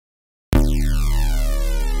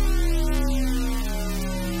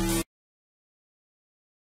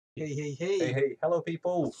Hey, hey, Hey, hey. hey, hello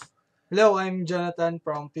people. Hello, I'm Jonathan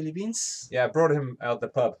from Philippines. Yeah, I brought him out the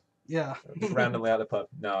pub. Yeah. Just randomly out the pub.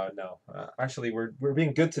 No. Actually, we're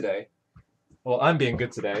being good today. Well, I'm being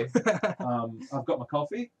good today. I've got my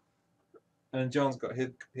coffee, and John's got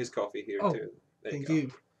his coffee here Oh, too. There Thank you you.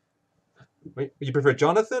 go. Wait, you prefer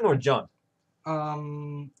Jonathan or John?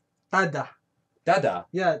 Tada. Dada.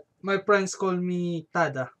 Yeah, my friends call me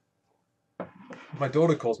Tada. My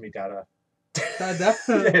daughter calls me Dada. Tada?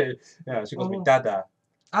 Yeah, she calls me Oh. Dada,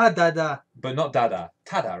 Dada. but not Dada.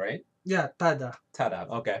 Tada, right? Yeah, Tada. Tada.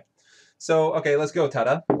 Okay. So okay, let's go,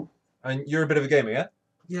 Tada. And you're a bit of a gamer, yeah?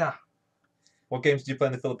 Yeah. What games do you play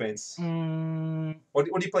in the Philippines? What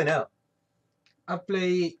do you play now? I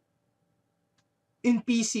play in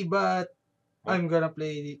PC, but What? I'm gonna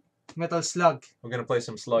play Metal Slug. We're gonna play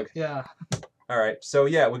some Slug. Yeah. All right. So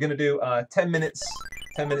yeah, we're gonna do 10 minutes.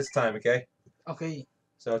 10 minutes time, okay? Okay.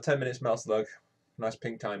 So 10 minutes Metal Slug. Nice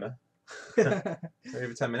pink timer. Ready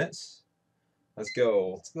for 10 minutes? Let's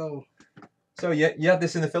go. Let's go. So yeah, you had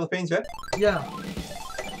this in the Philippines, yeah? Yeah.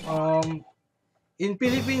 In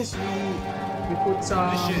Philippines, we put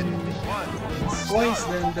some coins.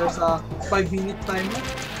 Then there's a 5-minute timer.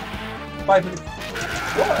 5 minutes.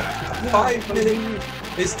 What? 5 minutes?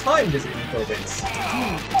 It's timed, is it, in the Philippines?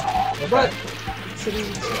 But it's really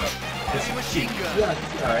It's cheap. yeah.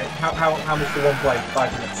 All right. How much for one play?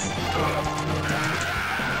 5 minutes.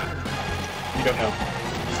 You don't know.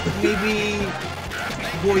 Maybe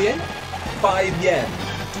Boyen? 5 yen.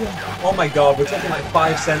 Yeah. Oh my God, we're talking like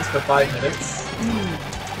 5 cents for 5 minutes.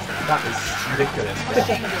 That is ridiculous. Man.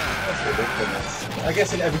 That's ridiculous. I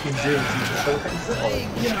guess in everything do is in the Philippines.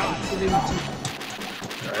 Yeah, it's really cheap.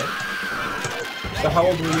 Alright. So how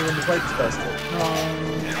old were you when you played this first time?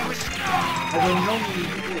 I don't know.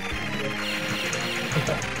 Maybe.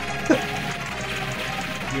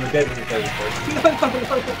 You were dead when you played this first.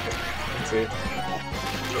 Me too.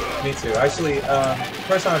 Me too. Actually,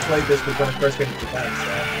 first time I played this was when I first came to Japan. So,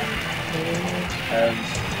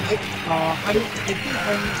 I think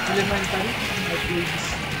I'm elementary. I played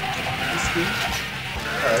this game.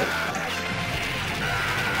 alright.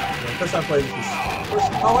 Yeah, first time I played this.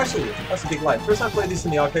 Oh, actually, that's a big lie. First time I played this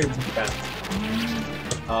in the arcade was in Japan.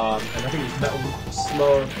 And I think it was Metal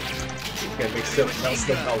Slug. Again, mixed up Metal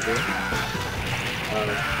Slug Metal Gear. I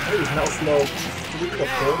think it was Metal Slug 3 or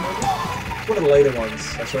 4 maybe? One of the later ones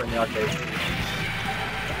I saw it in the arcade.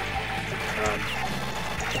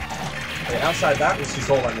 Yeah, outside that was just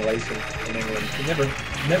all emulation in England. We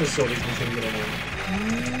never saw these machines in England.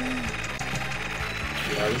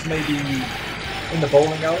 Yeah, it was maybe in the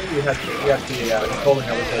bowling alley. We had the bowling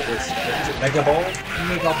alley called this. Was it Mega Bowl?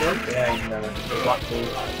 Mega Ball. Yeah, in Blackpool.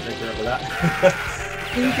 I don't remember that.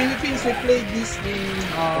 In Philippines, we played this in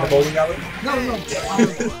In the bowling alley? No.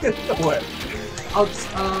 What?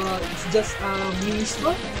 It's just a mini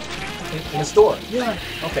store. In a store? Yeah.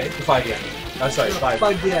 Okay, for 5 yen. Oh, sorry, 5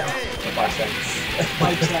 yen. for 5 cents.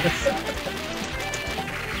 5 cents.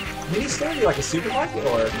 Mini store? You like a supermarket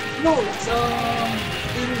or? No, it's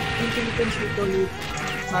in Philippines we call it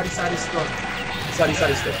sari-sari store. Sari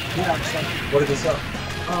store. Yeah, some What did they sell?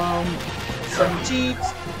 some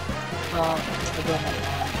chips. I don't know.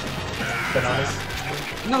 Bananas?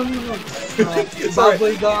 No. Sorry.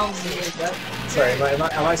 Bubble gum, something like that. Sorry, I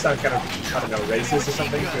might sound kind of, I don't know, racist or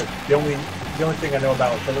something. But the only thing I know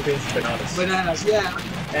about Philippines is bananas. Bananas, yeah.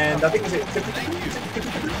 And I think is it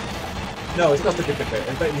no, it's not the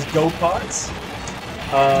it's go-karts.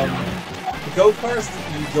 The go-karts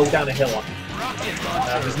you go down a hill on.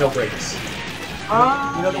 There's no brakes.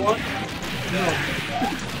 You know the one? No.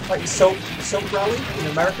 Like soap rally in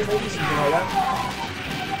American movies, something like that.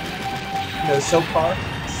 You know, the soap car.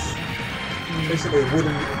 Basically a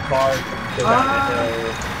wooden car. Go down the hill.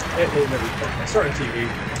 It really fun. I saw it on TV.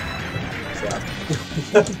 So,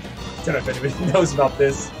 don't know if anybody knows about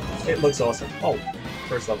this. It looks awesome. Oh,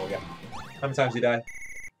 first level, yeah. How many times did you die?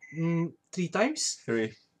 3 times?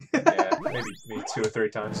 3. Yeah, maybe 2 or 3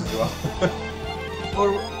 times as well.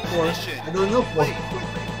 Or 4? I don't know. 4.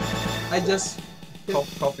 I just...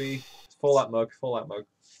 Coffee, Fallout mug.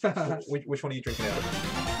 Which one are you drinking out of?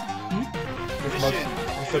 Which mug?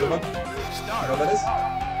 Which sort of mug? You know what that is?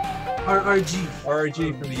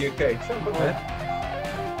 RRG from the UK. Shut up, man.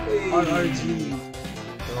 Hey. RRG.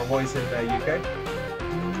 From our boys in the UK?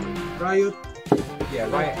 Riot. Yeah,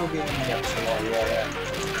 Riot. Okay. Yeah.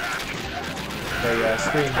 They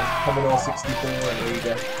stream Commodore 64 and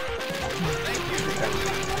Amiga.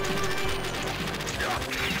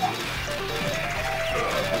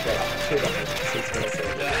 Okay,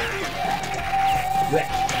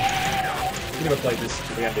 you never played this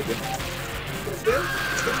to the end, did you?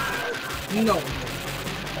 No.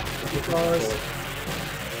 Because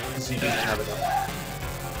you didn't have enough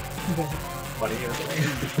money or something.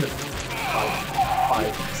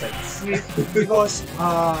 5 cents. because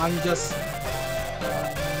I'm just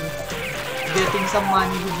getting some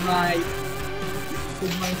money with my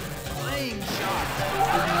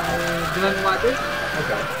grandmother.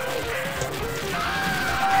 Okay.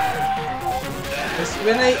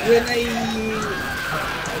 When I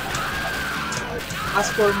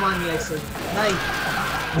ask for money, I said, Nay,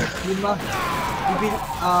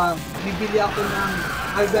 bibili ako ng,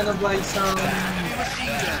 I'm gonna buy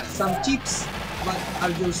some chips, but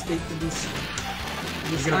I'll go straight to this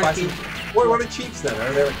You're gonna buy some, what are chips then?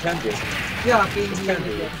 Are they like candy or something? Yeah,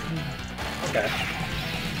 candy. Okay.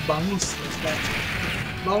 Bangus is that.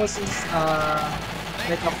 Bangus is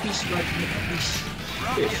like a fish, but not a fish.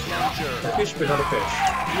 Fish. A fish, but not a fish.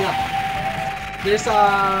 Yeah. There's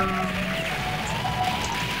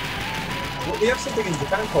well, we have something in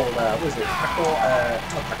Japan called, what is it? Taco,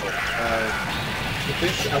 not taco. The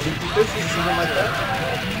fish, azuki fish, or something like that.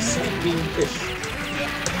 Sweet bean fish.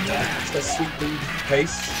 It's got sweet bean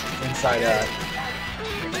paste inside a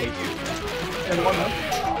cake. And one up.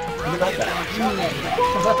 Look at that.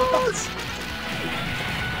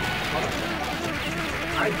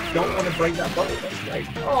 I don't want to break that bubble. That's great.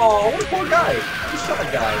 Oh, what a poor guy. He shot a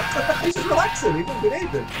guy. He's just relaxing. He didn't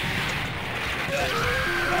believe it.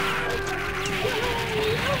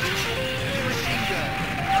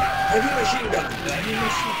 Heavy machine gun. Heavy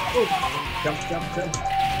machine. Oh, jump.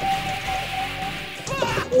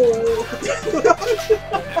 Oh.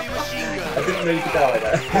 I didn't really get out like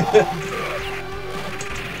that.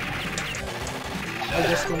 I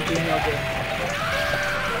just continue again.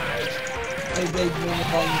 I died many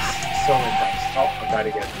times. So many times. Oh, I died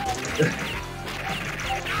again.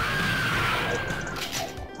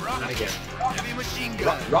 Not again. Heavy machine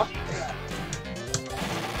gun. Rock.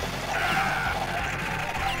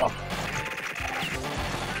 Oh.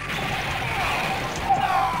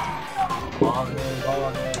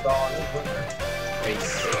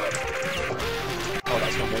 Ace. Oh,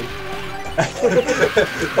 that's not me. I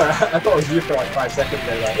thought it was you for like 5 seconds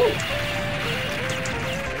there. Like, oh.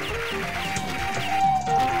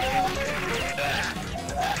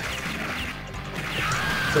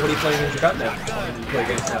 So what are you playing in Japan now? You play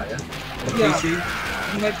games now, yeah? On the PC?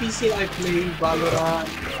 On my PC I play Valorant.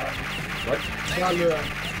 What? Valorant.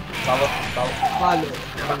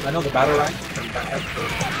 Valorant. I know the battle rank.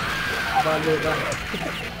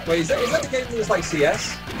 Valorant. Wait, is that the game that was like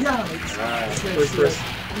CS? Yeah, it's like first.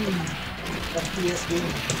 FPS game.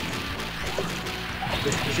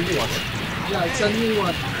 It's a new one. Yeah, it's a new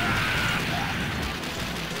one.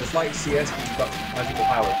 It's like CS, but you've got magical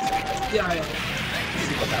powers. Yeah.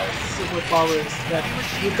 Superpowers. Superpowers that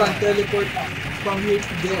you can teleport from here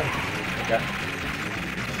to there. Okay.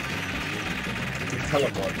 You can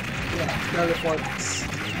teleport. Yeah, teleports.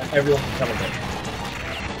 And everyone can teleport.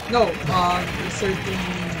 No,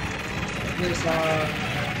 there's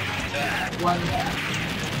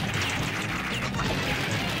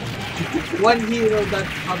one hero that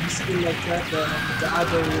have skill like that, the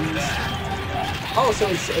other is... Oh, so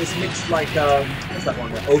it's mixed like, what's that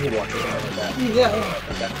one? Overwatch or something like that? Yeah.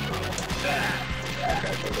 Okay.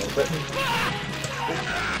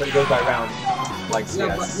 But it goes by round, like CS.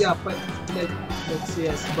 But like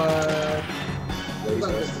CS, but...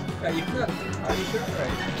 Yeah, you can. Are you sure?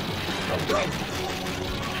 Right.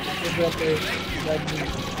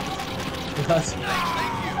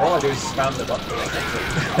 All I do is spam the button.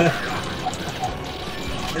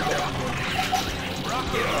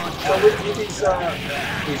 So with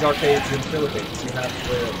these arcades in the Philippines, you have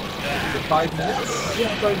the 5 minutes?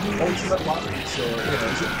 Yeah, 5 minutes. Ultimate lottery. So,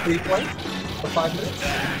 is it free play for 5 minutes?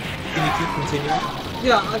 Can you keep continuing?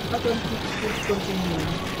 Yeah, I can keep continuing.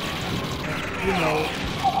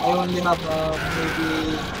 I only have maybe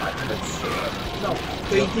 5 minutes. no,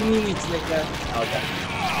 20 minutes like that. Okay.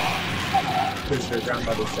 Because your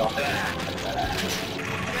grandmother's shopping.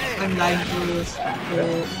 I'm lying to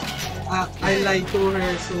her. I lied to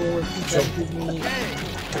her so she can give me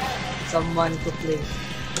some money to play.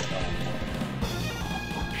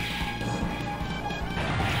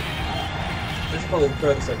 This is probably the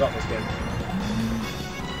furthest I got in this game.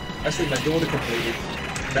 Actually, my daughter completed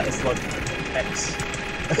Metal Slug X.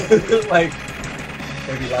 Like,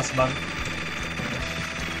 maybe last month.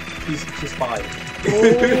 She's 5. Oh.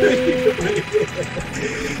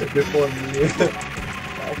 Before me.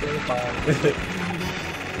 Okay, fine.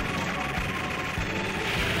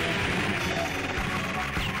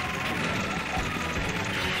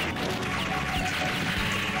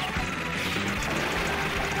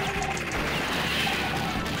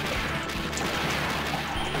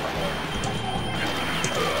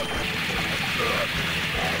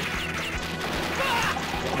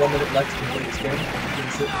 1 minute left to complete this game.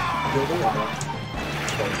 Is it doable or not?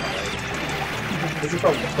 This is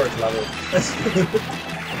probably the first level.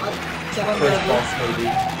 First boss, maybe.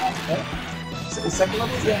 Huh? Second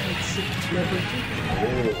level? Yeah, it's level 2.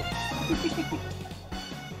 Oh.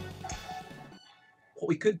 What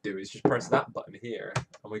we could do is just press that button here,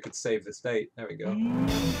 and we could save the state. There we go.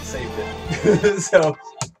 Saved it. So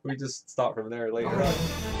we just start from there later on.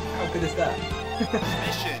 How good is that?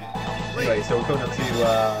 Anyway, so we're coming up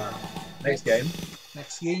to next game.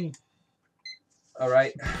 Next game.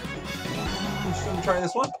 Alright. Who's going to try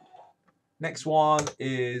this one? Next one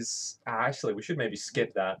is... actually, we should maybe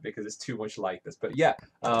skip that because it's too much like this. But yeah,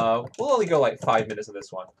 we'll only go like 5 minutes of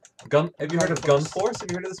this one. Have you heard of Gunforce?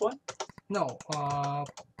 Have you heard of this one? No.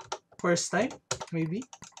 First time, maybe?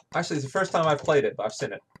 Actually, it's the first time I've played it, but I've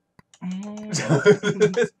seen it. Mm.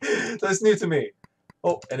 So it's new to me.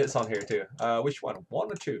 Oh, and it's on here too. Which one?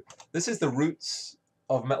 1 or 2? This is the roots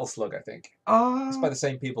of Metal Slug, I think. It's by the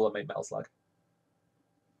same people that made Metal Slug.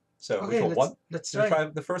 So, okay, which one? Let's try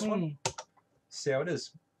the first one? See how it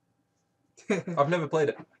is. I've never played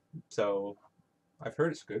it, so I've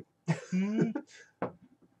heard it's good.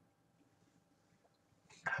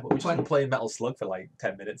 But we just been playing Metal Slug for like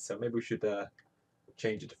 10 minutes, so maybe we should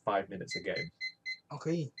change it to 5 minutes a game.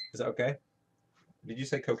 Okay. Is that okay? Did you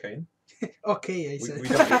say cocaine? Okay, I said. We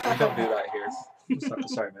don't do that here.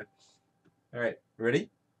 Sorry, man. Alright,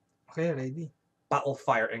 ready? Okay, ready. Battle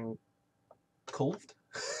fighting Coved?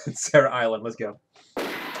 Sarah Island, let's go. I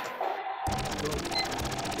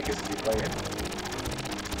think it's a new player.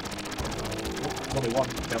 Only one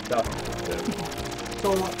jumped up. So,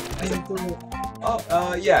 I need to...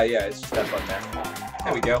 Oh, yeah, it's just that button there.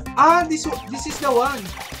 There we go. Ah, this is the one.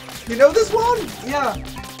 You know this one? Yeah.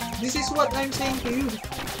 This is what I'm saying to you.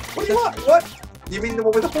 What do you want? What? You mean the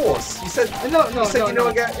one with the horse? You said no. You said you know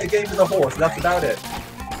a game with a horse. That's about it.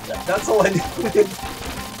 That's all I need.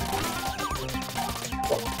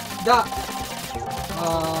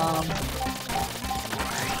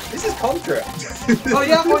 This is Contra. Oh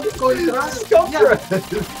yeah, Contra. This is Contra.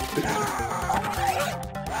 Yeah.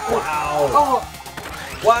 Wow. Oh.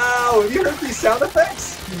 Wow. Have you heard these sound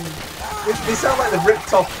effects? They sound like the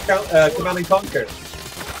ripped off Command and Conquer.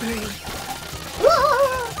 Wow.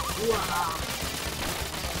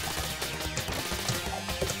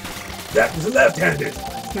 That was left-handed.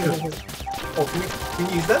 Oh, can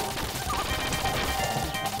you use that?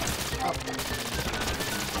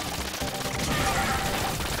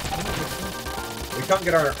 We can't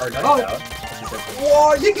get our knife out.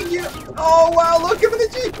 Whoa, you can get... Oh, wow, look, give me the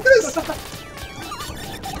Jesus!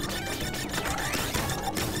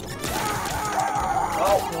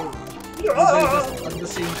 Oh. At the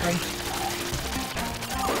same time.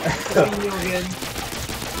 You again.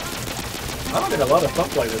 I'm having a lot of fun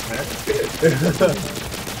playing this, man. It's good.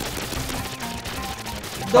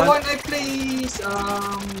 The one I play is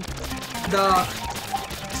the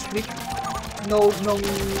strip. No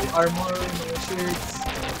armor, no shirts.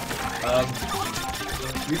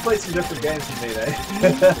 We played some different games today, eh?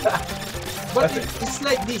 But it's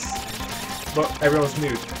like this. But everyone's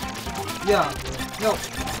nude. Yeah. No.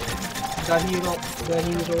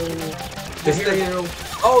 The hero.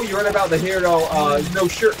 Oh, you're right about the hero, no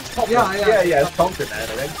shirt. Yeah. Yeah, it's Conquer, man, I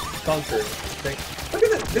think. Conquer. Look at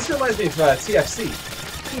this. This reminds me of TFC.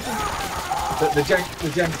 the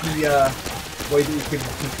janky, way that you can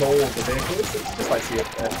control the vehicles. It's just like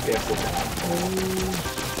TFC.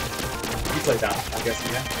 You played that, I'm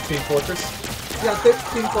guessing, yeah? Team Fortress? Yeah,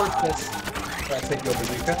 Team Fortress. I'll take your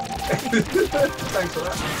bazooka. Thanks for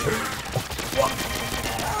that.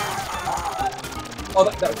 Oh,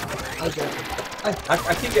 that.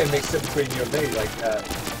 I keep getting mixed up between you and me, like,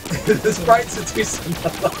 the sprites are too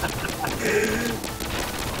similar.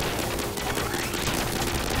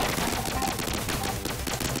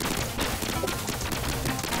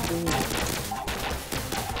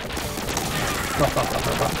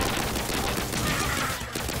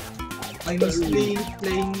 I miss playing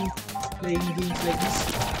games like this.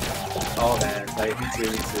 Oh man, like, me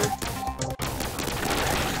too.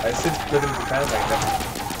 Since living in Japan, like,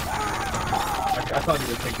 I can't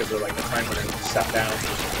even think of the time when I just sat down and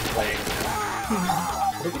just playing.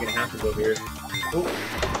 What is gonna happen over here?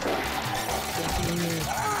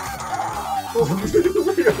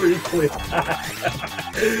 Really clear.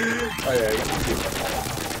 Oh yeah, I got to do that.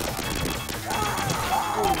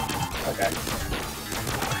 Okay.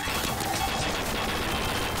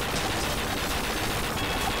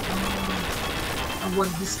 I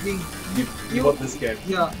want this game. You want this game?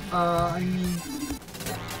 Yeah, I mean...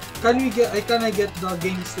 Can I get the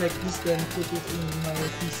games like this then put it in my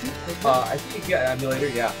PC? I think you can get an emulator,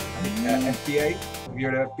 yeah. I think FBA, have you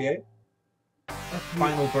heard of FBA?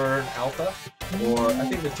 Final Burn Alpha, or I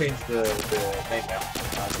think they changed the name now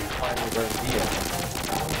to Final Burn Neo.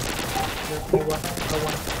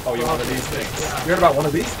 Oh, you're one of these things. Yeah. You heard about one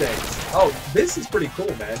of these things? Oh, this is pretty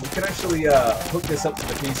cool, man. You can actually hook this up to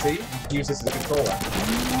the PC. You can use this as a controller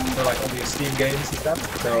for like all your Steam games and stuff.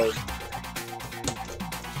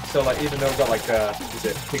 So like even though we've got like is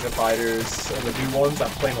it King of Fighters or the new ones,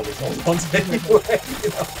 I'm playing all these old ones anyway. You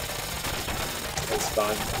know, it's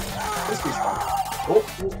fun. This is fun. Oh,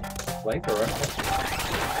 flamethrower.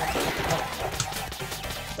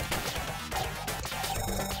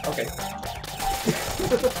 Okay.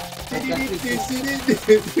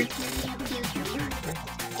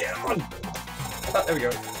 Get on! Oh, there we go.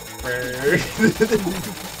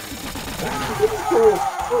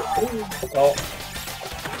 Oh.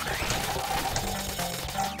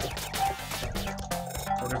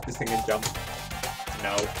 I wonder if this thing can jump.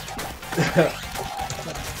 No.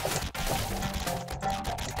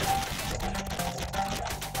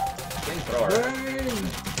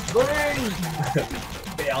 Burn!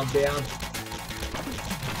 Down.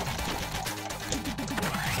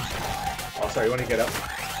 Oh, sorry, you want to get up?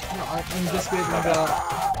 No, I'm just getting the...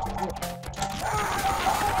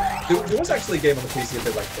 There was actually a game on the PC a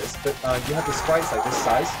bit like this, but you had the sprites like this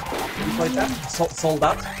size. Have you played that? Sold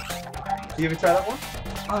Out? Did you ever try that one?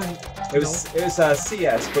 It was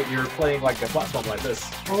CS, but you're playing like a platform like this.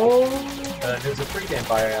 Oh! And it was a free game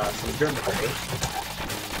by some German players.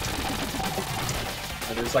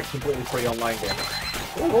 And it was like completely free online game.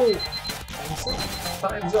 Oh!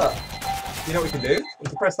 Time's up. You know what we can do? We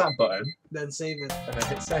can press that button. Then save it. And then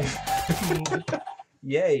hit save.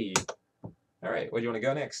 Yay! Alright, where do you want to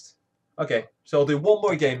go next? Okay, so I'll do one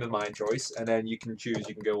more game of my choice, and then you can choose,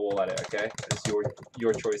 you can go all at it, okay? It's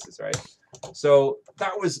your choices, right? So,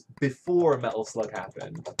 that was before Metal Slug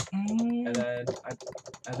happened. And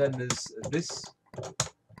then there's this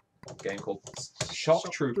game called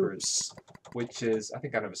Shock Troopers, which is, I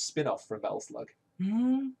think, kind of a spin-off from Metal Slug.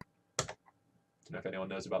 Don't know if anyone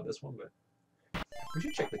knows about this one, but we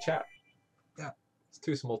should check the chat. Yeah. It's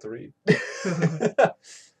too small to read.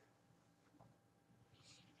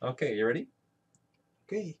 Okay, you ready?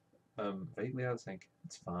 Okay. Vaguely out of sync.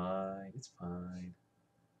 It's fine. It's fine.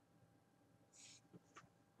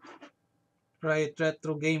 Right,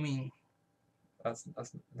 retro gaming.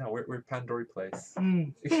 No, we're Pandory Place.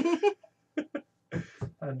 Mm.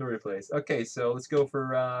 Pandory Place. Okay, so let's go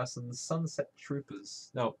for some Sunset Troopers.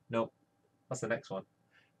 No, that's the next one.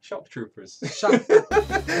 Shock Troopers.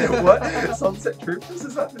 What? Sunset Troopers?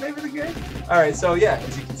 Is that the name of the game? Alright, so yeah,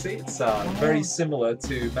 as you can see, it's very similar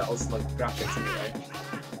to Metal Slug graphics anyway.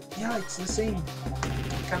 Yeah, it's the same.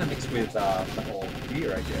 Kind of mixed with Metal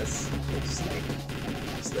Gear, I guess. Snake.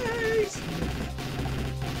 Snakes!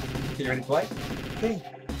 Okay, you ready to play? Okay.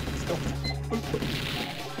 Let's go.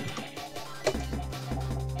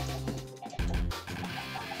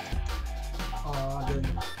 Then...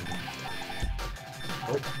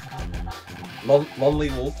 Oh. Lonely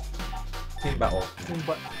Wolf. Team Battle. Team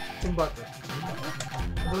Battle.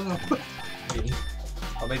 I don't know.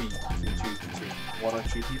 Or maybe you can choose between one or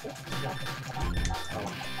two people.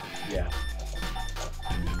 Oh, yeah.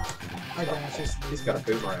 I don't know. He's got a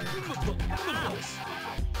boomerang.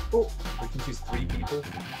 Oh. We can choose 3 people.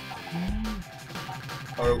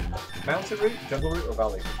 Or mountain route, jungle route, or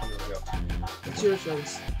valley. Which one do we go? It's your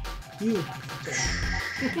choice. You.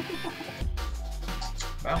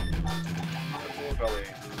 Mountain. Jungle, valley.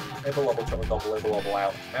 Label level, double, label level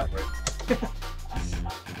out. Mountain route.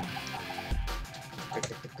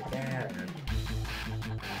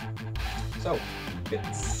 So,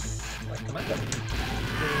 it's like Commander.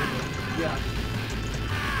 Yeah.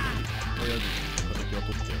 Oh, wait.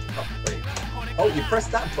 Oh, you press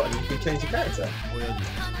that button, you can change your character.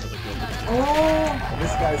 Oh! And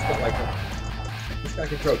this guy's got like a... This guy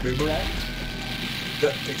can throw a boomerang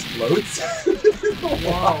that explodes.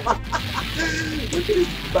 Wow. Look at his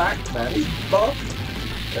back, man. He's buff.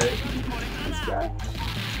 Hey, this guy.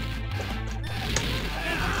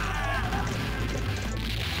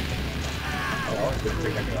 Oh, good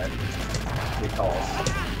trick anyway. Because...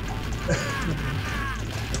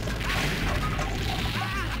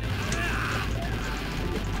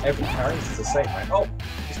 Every character is the same, right? Oh!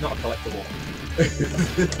 It's not a collectible.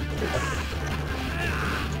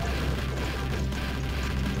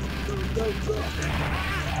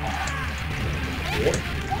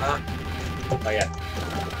 Oh yeah.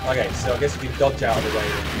 Okay, so I guess you can dodge out of the way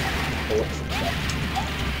of bullets and stuff.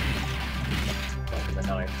 Like the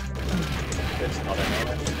knife. There's another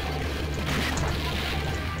knife.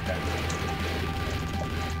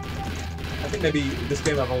 think maybe this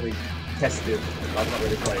game I've only tested. I've not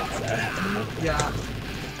really played. So. Yeah.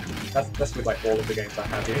 That's with like all of the games I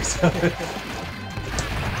have here. So.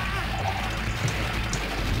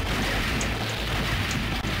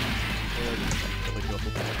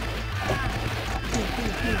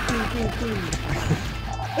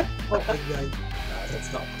 Oh my god.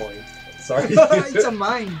 That's not a point. Sorry. It's a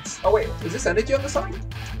mine. Oh wait, is this energy on the side?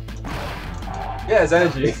 Yeah, it's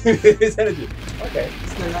energy. It's energy. Okay.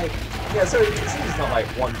 It's the light. Yeah, so it seems not like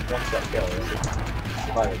one shot kill.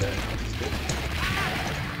 Survivor there.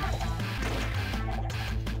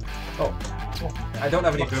 Oh. I don't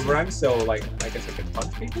have any boomerangs, so like I guess I can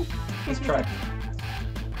punch people. Let's try. Are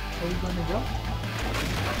we gonna jump?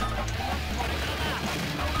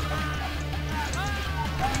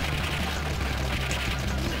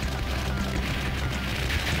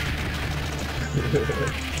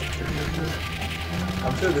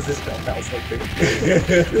 I'm sure this is that was like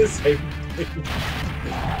the same thing.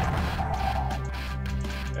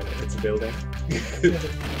 And it's a building.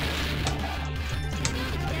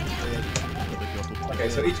 Okay,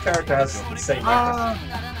 so each character has the same weapon.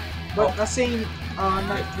 But the same,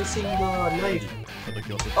 not the same life.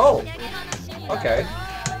 Oh! Okay.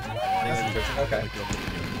 That's interesting, okay.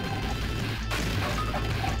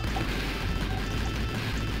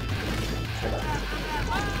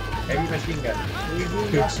 Heavy machine gun.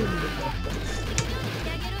 Heavy machine gun.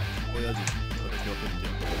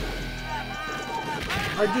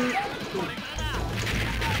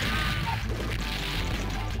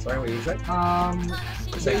 Sorry, what you said?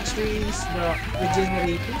 The HP is the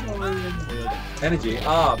regenerating or energy?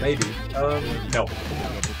 Ah, maybe. No.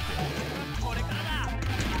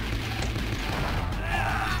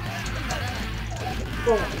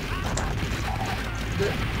 Oh.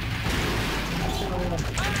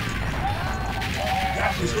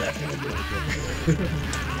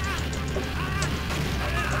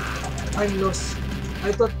 I'm lost.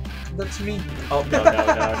 I thought that's me. Oh no.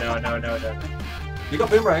 You got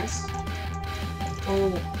boomerangs?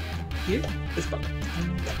 Oh, here? This one.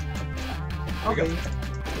 Okay.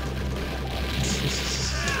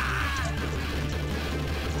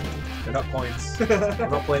 They're not points. We're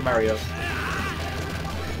not playing Mario.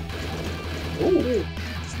 Ooh.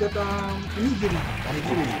 Is that onigiri?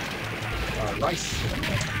 Onigiri. Rice.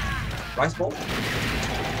 Rice ball?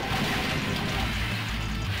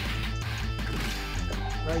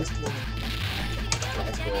 Rice ball.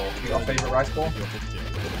 Rice ball. You got a favorite rice ball?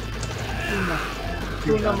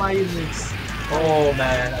 Tuna mayonnaise. Oh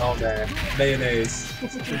man. Mayonnaise.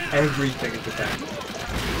 Everything in Japan.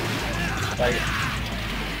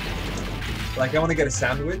 Like I want to get a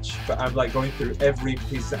sandwich, but I'm like going through every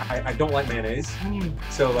piece. I don't like mayonnaise,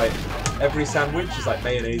 so like every sandwich is like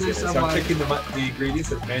mayonnaise in it. So I'm checking the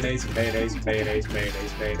ingredients. It's mayonnaise.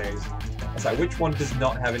 It's like, which one does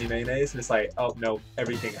not have any mayonnaise? And it's like, oh no,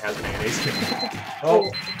 everything has mayonnaise.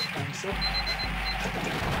 Oh.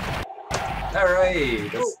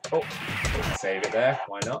 Alright. Oh, save it there.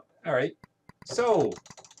 Why not? Alright. So,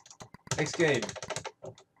 next game.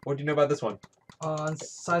 What do you know about this one?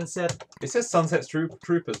 Sunset. It says Sunset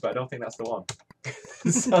Troopers, but I don't think that's the one.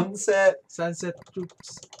 Sunset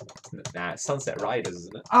Troops. Nah, it's Sunset Riders,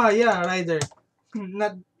 isn't it? Ah, yeah, Rider.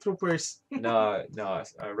 Not Troopers. No,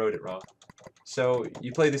 I wrote it wrong. So,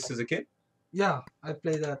 you played this as a kid? Yeah, I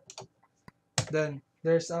played that. Then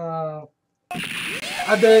there's other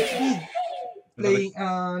kid playing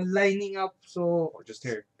lining up. So just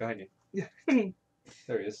here behind you. Yeah.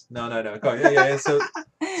 There he is. No. Go on. Yeah. So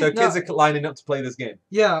kids are lining up to play this game.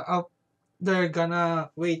 Yeah, they're gonna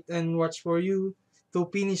wait and watch for you to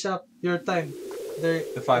finish up your time.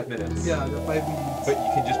 The 5 minutes. Yeah, the 5 minutes. But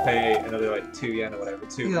you can just pay another like 2 yen or whatever,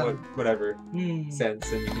 whatever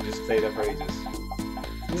cents, and you can just stay there for ages.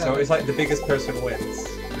 Yeah. So it's like the biggest person wins.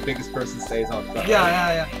 The biggest person stays on.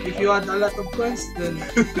 Yeah. If you had a lot of coins, then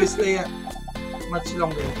you stay much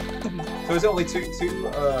longer. So is it only two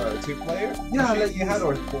player? Yeah, like you had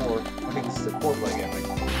or 4? I think this is a 4-player game. Like.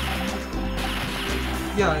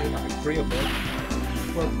 Yeah, I think 3 or 4.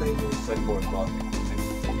 4 players. It's like 4 o'clock.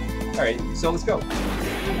 Alright, so let's go.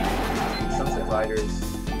 Sunset Riders.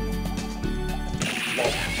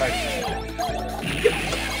 Oh, right.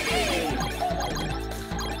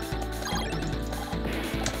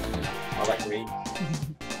 I like green.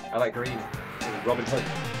 I like green. Robin Hood.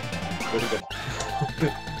 Really good.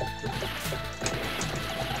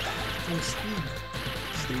 And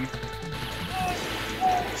Steve.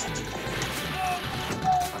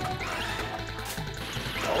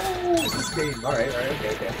 Oh, it's this game. Alright,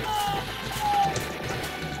 okay.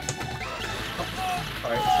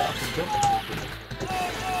 Alright, so I can jump.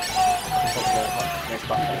 Next nice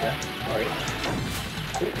button there. Alright.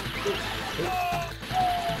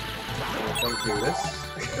 Don't do this.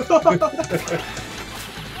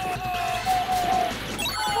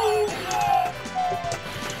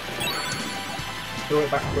 Throw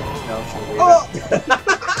it back. No, Oh!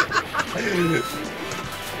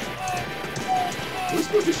 Are we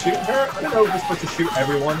supposed to shoot her? I don't know if we're supposed to shoot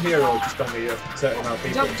everyone here or just only a certain amount of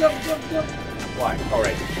people. Jump! Why?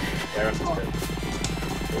 Alright. There, I'm just good.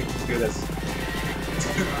 We can do this.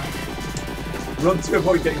 Run to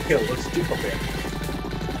avoid getting killed. Let's jump up here.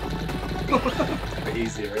 A bit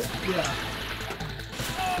easier, right? Yeah.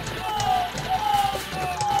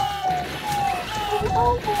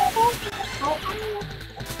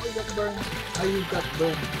 I got burned. You got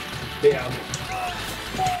burned. Damn.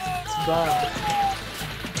 It's bad.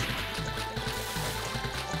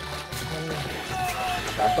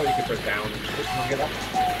 I thought you could put down and push them get up.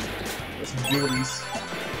 There's some dualies.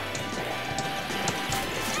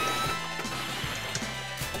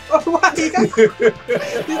 Oh, why? You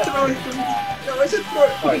throw it to me. No, I said throw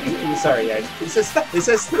it. Oh, sorry, yeah. It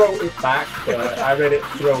says throw it back, but I read it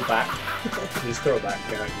throw back. Just throw it back.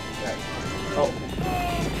 Yeah. Oh.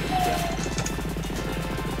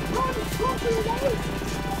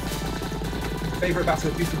 Favorite Back to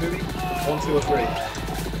the Future movie? 1, 2, or 3?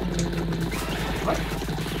 What?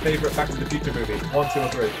 Favorite Back to the Future movie? 1, 2, or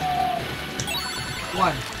 3?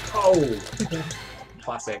 1. Oh!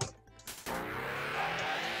 Classic.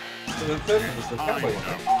 So the third one was the cowboy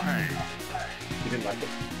one, right? You didn't like it.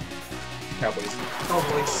 Cowboys.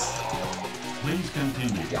 Cowboys. Please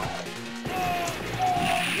continue. Yeah.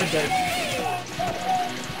 Okay.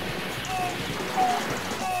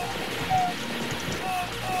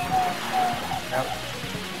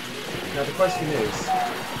 Now the question is,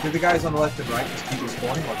 do the guys on the left and right just keep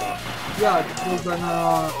respawning or not? Yeah, we're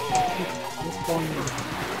gonna keep responding.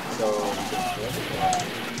 So,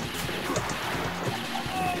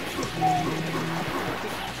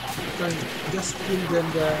 Can just kill them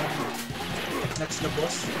next the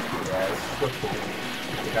boss. yeah, it's just go for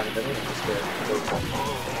the guy in the middle and just go for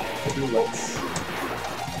the duelets.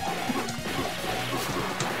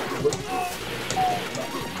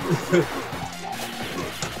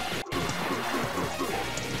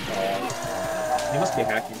 You must be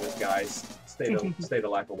hacking those guys. Stay the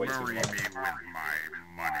life away too Bury me much. with my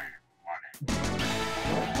money.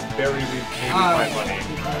 Bury me with my money.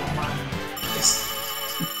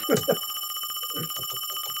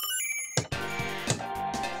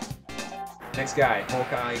 Next guy,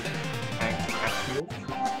 Hawkeye, Hatfield.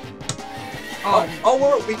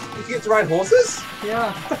 Oh, we get to ride horses?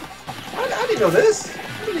 Yeah. I didn't know this. I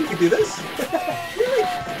didn't know you could do this. Really?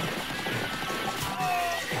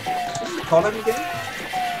 This is a Konami game?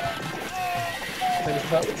 Same as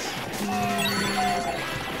Turtles?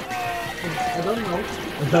 I don't know.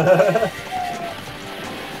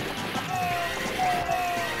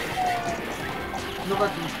 Look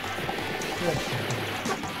at me. Yeah.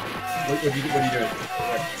 What are you doing?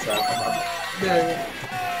 Right, so, Yeah.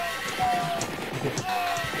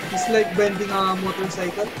 It's like bending a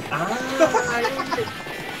motorcycle.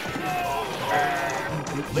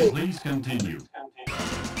 Please continue.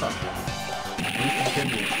 Please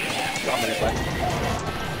continue. Got a minute left.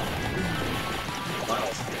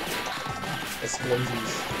 Miles.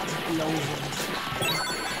 Explosions.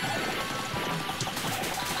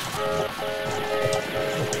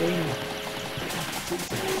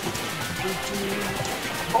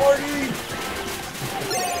 Party!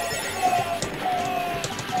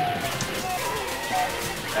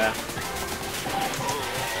 Yeah.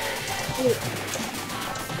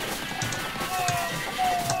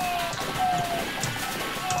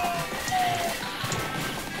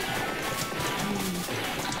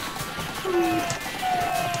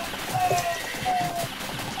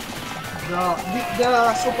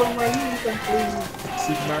 The Super Mario you can play.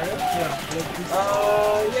 Super Mario? Yeah, like this.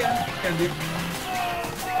 Yeah, can do.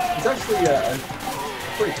 It's actually a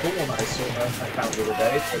pretty cool one that I found the other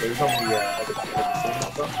day. So there's only at the back of the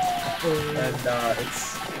also. And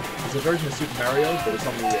it's a version of Super Mario, but it's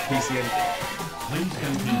only a PC engine. Please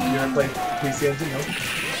continue. You ever played PC engine? No.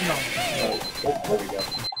 No. Oh, there we go.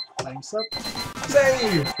 Time's up.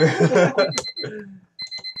 Save.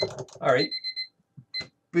 All right.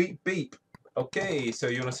 Beep beep. Okay, so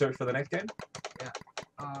you want to search for the next game? Yeah.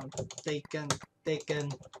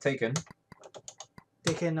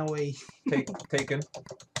 Taken away. Taken.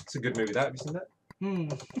 It's a good movie. That have you seen that?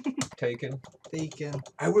 Taken.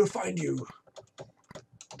 I will find you.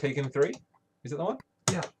 Taken 3. Is it the one?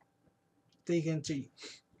 Yeah. Taken 3.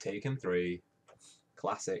 Taken 3.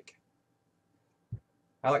 Classic.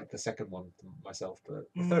 I like the second one myself,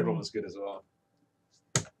 but the third one was good as well.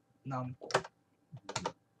 Namco.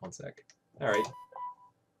 1 sec. Alright.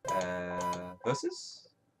 Versus?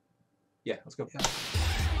 Yeah, let's go. Yeah.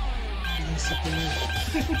 Easy to move.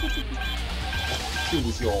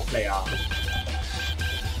 Choose your player.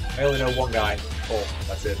 I only know one guy. Oh,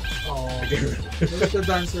 that's it. Oh, where's the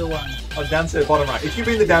dancer one? Oh, dancer, bottom right. If you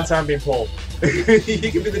be the dancer, I'm being Paul.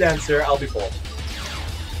 You can be the dancer, I'll be Paul.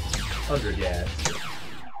 100, yeah.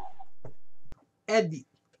 Eddie.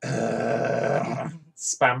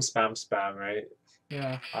 Spam, right?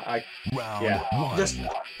 Yeah. Yeah. Just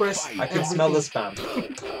press. I can smell the spam.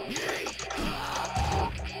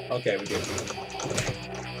 Okay, we good.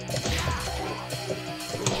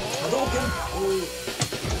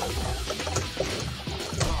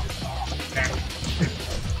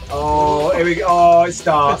 Oh, here we go. Oh, it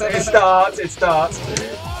starts.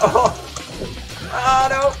 Oh. Ah,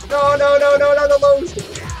 no, the lows.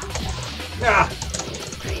 Ah.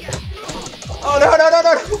 Oh, no.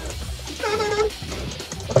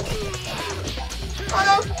 Oh,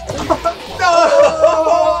 no.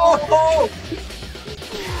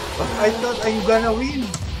 I thought I'm gonna win.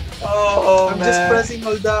 Oh, I'm man. just pressing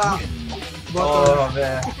all the buttons. Oh,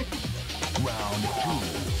 man.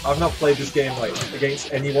 I've not played this game like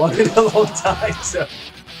against anyone in a long time, so.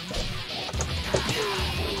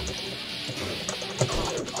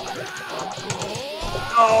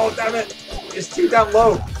 Oh, damn it! It's too damn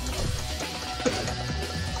low.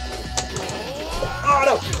 Oh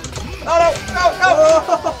no! Oh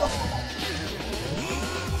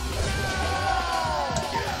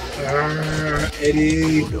no!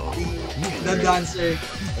 Eddie. The dancer.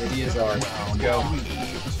 Eddie is ours. Let's go.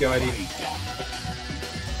 Let's go, Eddie.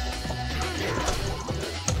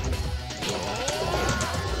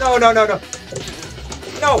 No!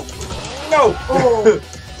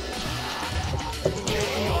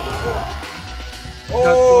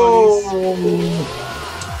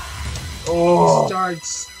 Oh!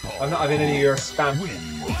 Starts. I'm not having any of your spam.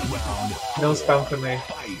 No spam for me.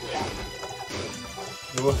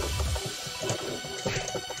 Ooh.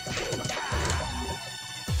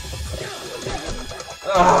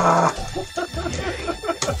 Ah!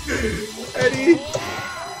 Eddie!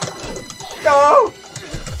 No!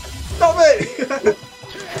 Stop it!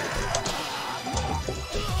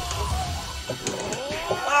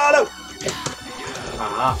 Ah, no!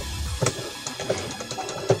 Ah!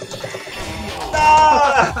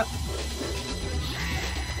 Ah!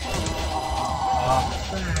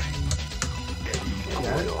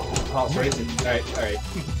 Heart's racing. Alright.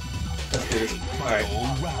 Let's do this. Alright.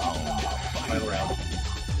 Final round.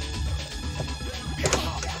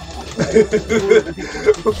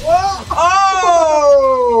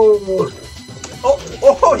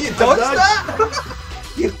 Oh! You dodged that?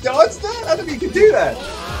 You dodged that? I don't think you can do that.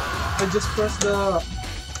 I just press the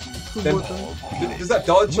two buttons. Does that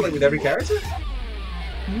dodge like with every character?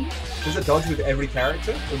 Hmm? Does it dodge with every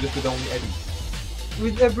character, or just with only Eddie?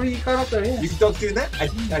 With every character, yes. You can dodge doing that? I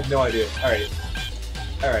had no idea. Alright,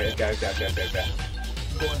 okay.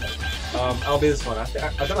 I'll be this one. I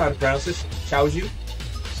don't know how to pronounce this. Xiaoju?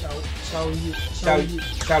 Xiaoju.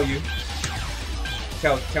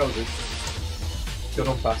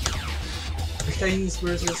 Donpa. Chinese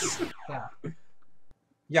versus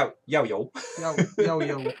Yo. Yo.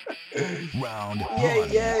 Round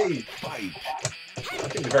Yay! fight. I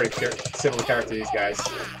think they're very similar character, these guys.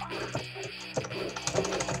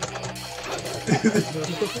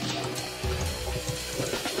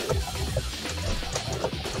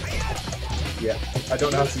 Yeah, I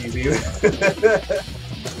don't know how to use either.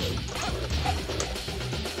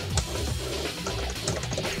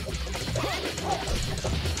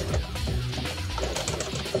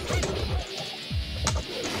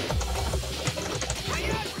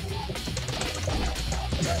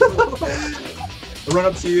 Run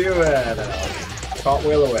up to you and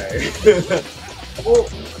cartwheel away. Oh.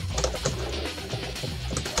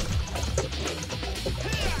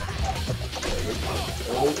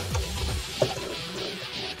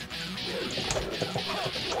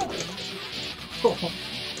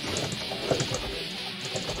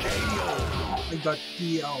 I got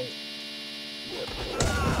PL.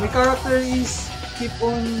 My character is keep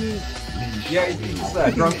on. Yeah, he's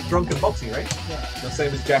drunken boxing, right? Yeah. The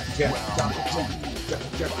same as Jackie Chan.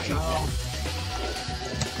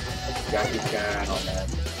 Jackie Chan on that.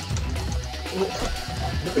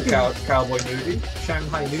 The cowboy movie,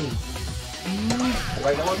 Shanghai Noon.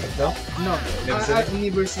 Like that one? No? No, Never seen I it?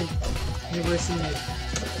 never seen it.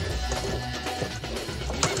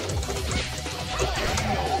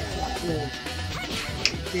 Oh.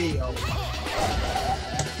 KO.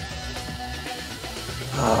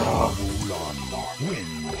 Win.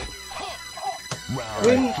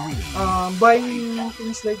 When buying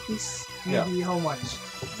things like this, maybe how much?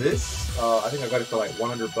 This, I think I got it for like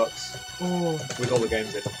 $100 Oh, with all the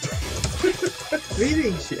games in.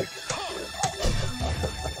 really? Yeah.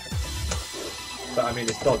 But I mean,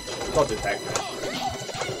 it's dodge attack.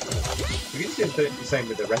 You can do the same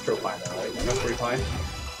with the retro pine, right? Retro pine.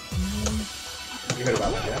 You heard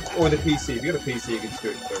about that, yeah? Or the PC. If you got a PC, you can just do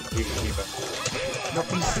it for even cheaper. The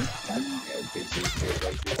PC? Yeah, the PC is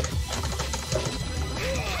way cheaper.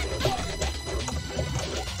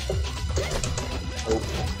 Oh.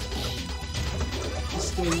 This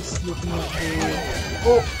guy is looking at the...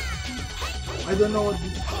 Oh! I don't know what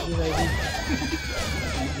did I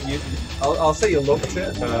do. I'll say you looked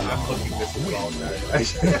it, but I'm looking this as well now.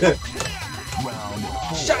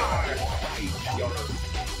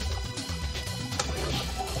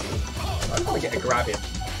 I'm gonna get a grab in.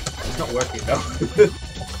 It's not working though.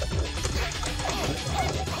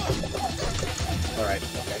 Alright,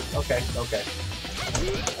 okay.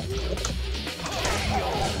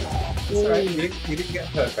 It's alright, you didn't get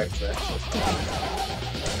perfect there.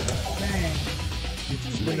 Dang. You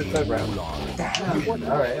just win the third round. Damn, you won.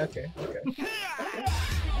 Alright, okay.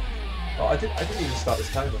 Oh, I didn't even start this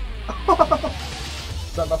timer.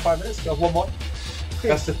 Is that about 5 minutes? Go one more. Okay.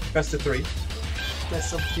 Best of 3.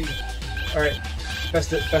 Best of 3. Alright.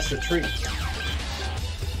 Best of 3. Best of 3.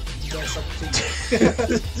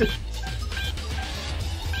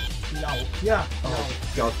 No. Yeah. Oh,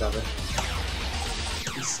 god damn it.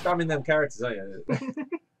 You're spamming them characters, aren't you?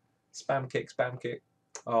 Spam kick.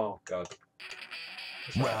 Oh god.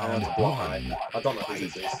 Round one. I don't know who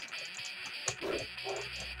this is.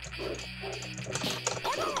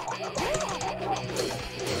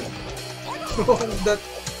 That...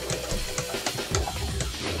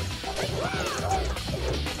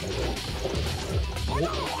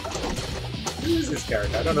 Who is this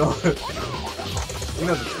character? I don't know. You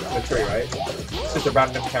know the tree, right? It's just a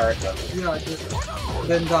random character. Yeah,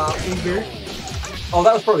 then the ogre. Oh,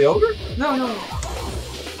 that was probably Ogre? No.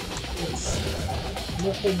 It's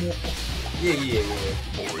Moko. Yeah.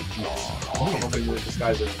 I'm hoping this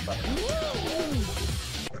guy's a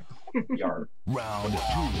Yar. Round 2.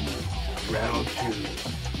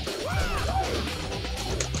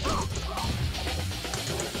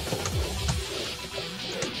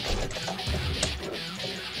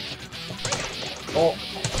 Oh, I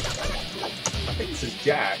think this is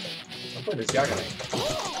Jack. I'm putting this Jack in it.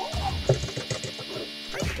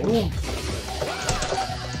 Ooh.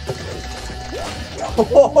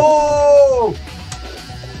 Oh!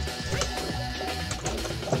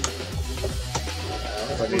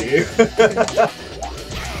 Funny.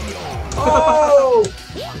 Oh!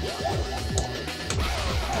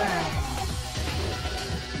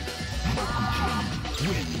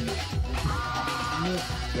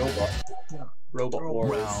 Robot. Yeah. Robot Wars.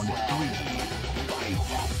 Round 3.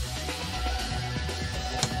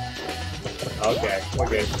 Okay, we're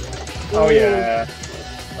good. Oh yeah.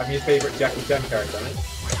 I'm your favourite Jackie Chan character, isn't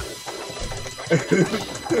it?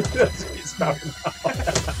 That's what he's spamming now.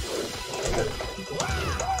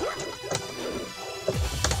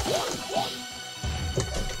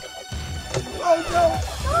 Oh no!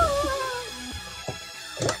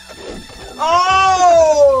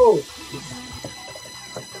 Oh!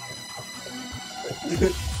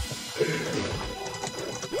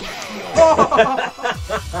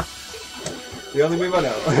 The only move I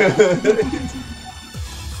know.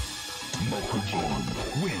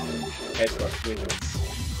 Headbutt wins.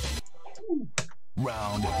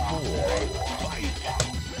 Round 4. Fight.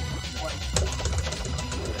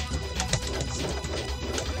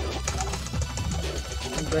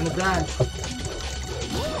 I'm gonna dance.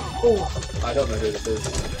 Oh, I don't know who this is.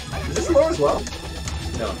 Is this Laura as well?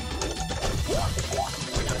 No.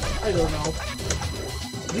 I don't know.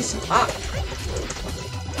 This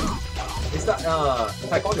Is that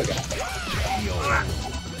Taekwondo guy?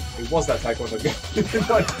 It was that Taekwondo guy.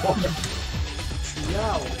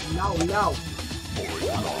 Not anymore. Lao.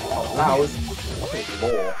 Oh, Laos. I think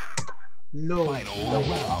more. Low.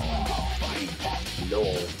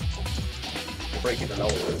 Law. We're breaking the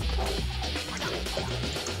law.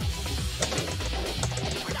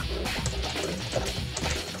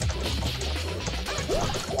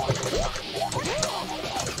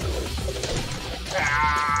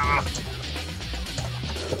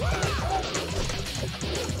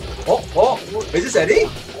 Oh! Is this Eddie?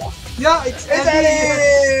 Yeah, it's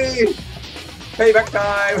Eddie! Payback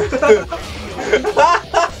time!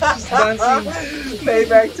 He's dancing.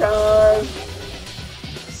 Payback time!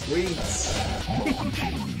 Sweet!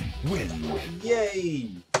 Win. Yay!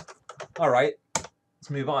 Alright, let's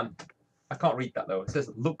move on. I can't read that though. It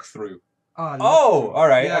says look through. Oh, all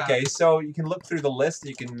right. Yeah. Okay, so you can look through the list.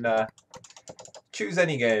 You can choose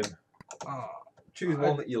any game. Choose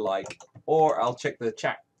one that you like, or I'll check the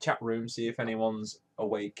chat room, see if anyone's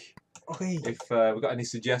awake. Okay. If we've got any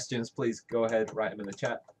suggestions, please go ahead, write them in the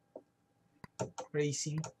chat.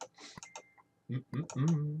 Racing.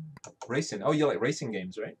 Racing. Oh, you like racing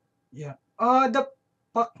games, right? Yeah. The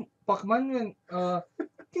Pac-Man when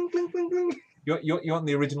cling cling cling cling. You want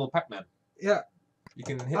the original Pac-Man? Yeah. You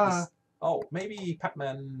can hit this. Oh, maybe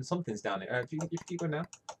Pac-Man something's down there. If you keep going down,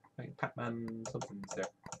 I think Pac-Man something's there.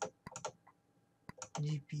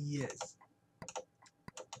 GPS.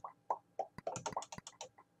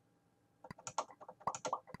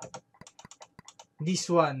 This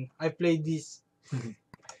one, I played this.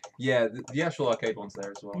 Yeah, the actual arcade one's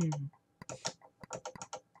there as well.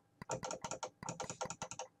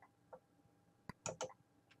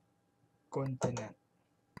 Continent.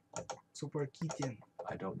 Super Kitten.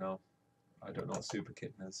 I don't know. I don't know what Super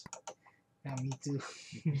Kitten is. Yeah, me too.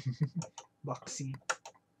 Boxing.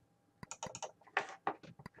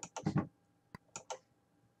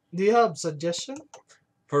 Do you have suggestion?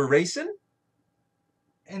 For racing?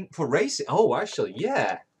 And for racing? Oh, actually,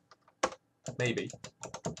 yeah. Maybe.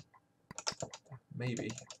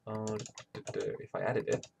 Maybe. If I added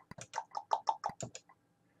it.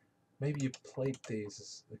 Maybe you played these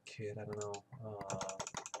as a kid. I don't know.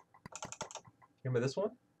 Remember this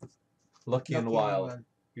one? Lucky and Wild. Have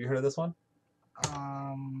you heard of this one?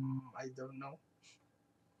 I don't know.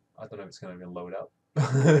 I don't know if it's gonna even load up.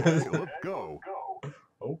 Let's go.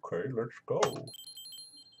 Okay, let's go.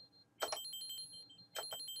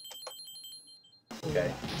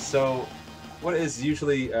 Okay, so what it is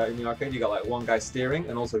usually in the arcade, you got like one guy steering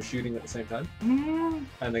and also shooting at the same time,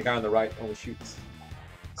 and the guy on the right only shoots.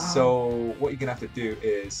 So what you're gonna have to do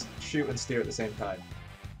is shoot and steer at the same time.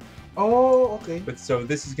 Oh, okay. But so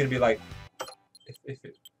this is gonna be like, if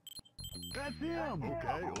it. That's him.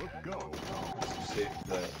 Okay, let's go. Let's see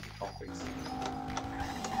the conflicts.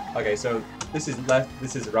 Okay, so this is left,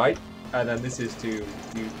 this is right, and then this is to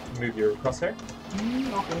you move your crosshair.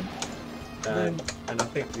 Okay. And I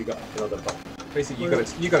think you got another button. Basically, you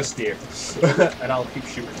gotta steer, and I'll keep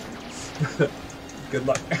shooting. Good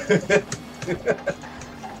luck.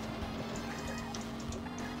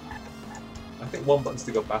 I think one button's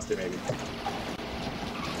to go faster, maybe.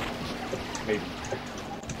 Maybe.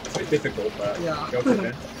 It's a bit difficult, but yeah. Go for it,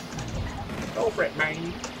 man. Go for it,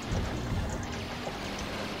 man.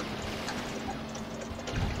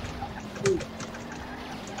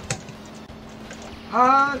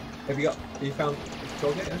 Have you found the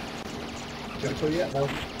control yet? Yeah? You got a control yet? No.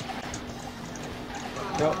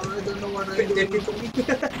 No. I don't know what I'm Bit doing.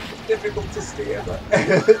 difficult to steer, but.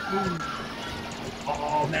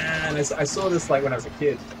 Oh man, I saw this like when I was a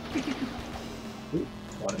kid. Ooh,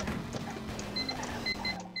 got it.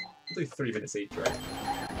 We'll do 3 minutes each, right?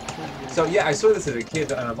 So yeah, I saw this as a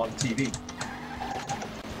kid on TV.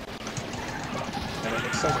 And it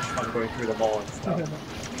was so much fun going through the mall and stuff.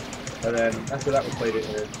 And then after that we played it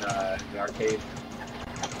in the arcade.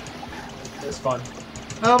 It was fun.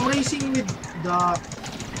 Racing with the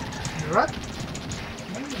rat?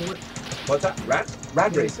 What's that?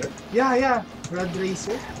 Rad Racer? Yeah. Rad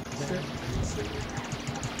Racer.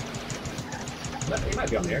 It might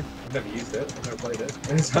be on here. I've never used it. I've never played it.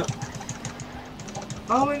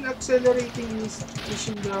 How when accelerating is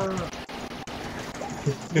pushing the...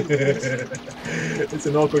 It's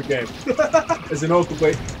an awkward game. It's an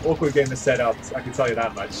awkward game to set up. I can tell you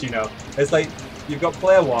that much. You know, it's like you've got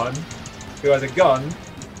player one who has a gun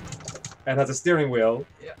and has a steering wheel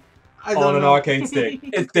on an arcade stick.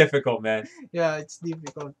 It's difficult, man. Yeah, it's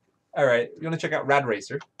difficult. All right, you want to check out Rad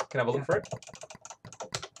Racer? Can I have a look for it?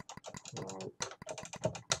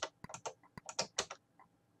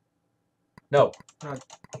 No.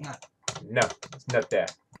 No, it's not there.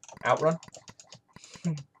 Outrun?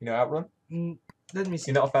 You know Outrun? Let me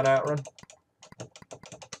see. You're not a fan of Outrun?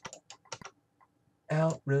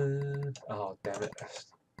 Outrun. Oh, damn it. Oh,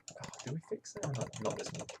 did we fix that? Not this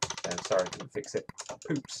one. I'm sorry, didn't fix it.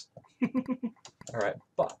 Poops. Alright,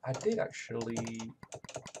 but I did actually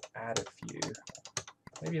add a few.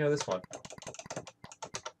 Maybe you know this one.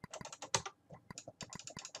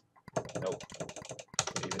 Nope.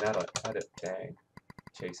 Didn't even add it. Dang.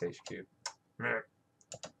 Chase HQ.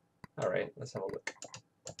 Alright, let's have a look.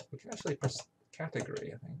 We can actually press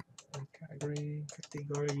category, I think. Category.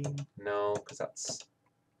 No, because that's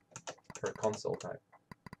per console type.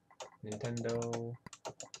 Nintendo.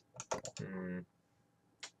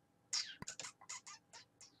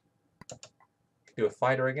 Do a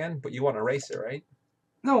fighter again, but you want a racer, right?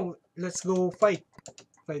 No, let's go fight.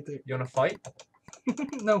 Fighter. You want to fight?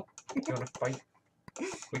 No. You wanna fight?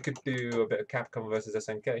 We could do a bit of Capcom versus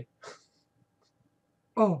SNK.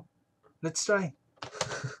 Oh, let's try.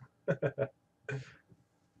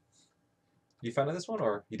 You fan of this one,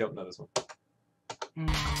 or you don't know this one?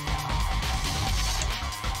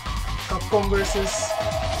 Capcom versus.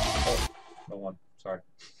 Oh, no one. Sorry.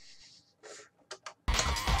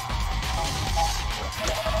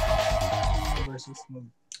 Versus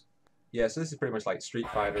move. Yeah, so this is pretty much like Street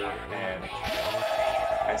Fighter and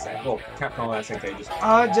SNK. Well, Capcom and SNK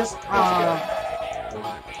just.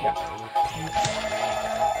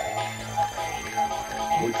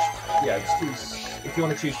 Yeah. Just choose. If you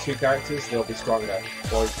want to choose 2 characters, they'll be stronger.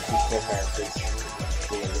 Or if you choose 4 characters,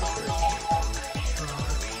 they'll be weaker.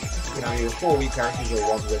 You know, either 4 weak characters or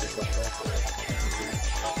 1 really strong character.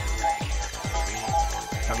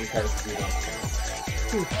 How many characters do you want?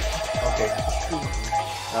 2. Okay. 2.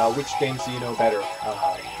 Which games do you know better?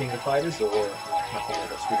 King of Fighters or Capcom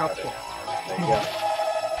or Street Fighter? There you go.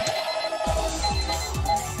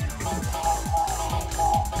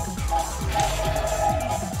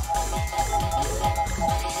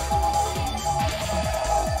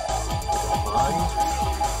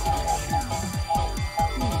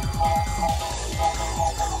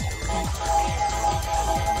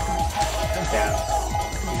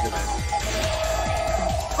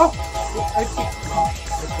 I think.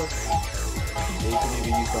 You can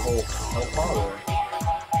either use the whole health bar or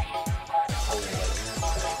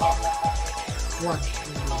one.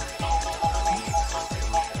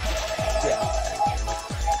 Yeah.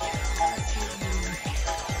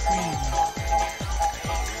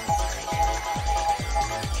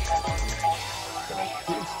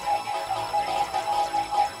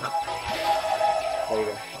 There you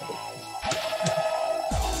go.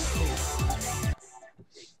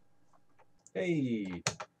 Hey,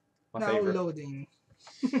 my now favorite. Loading.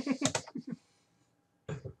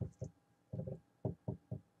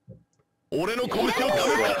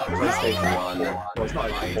 PlayStation 4. Well, it's not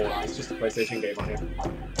even 4, it's just a PlayStation game on here.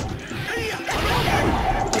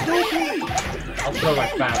 I'll throw my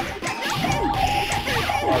fan.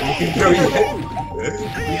 Oh, you can throw it.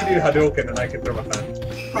 You can do Hadouken and I can throw my fan.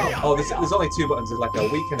 Oh, there's only 2 buttons. There's like a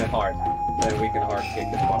weak and a hard. And then a weak and a hard kick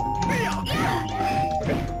at the bottom.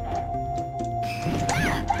 Okay.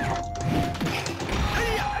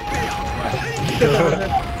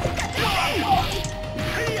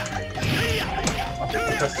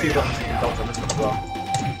 Press 2 buttons, you can dodge on this one as well.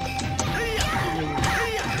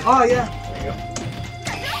 Oh yeah. There you go.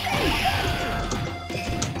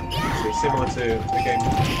 So it's similar to the game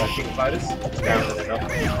King of Fighters. It's down and then up.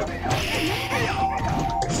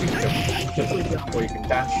 Or you can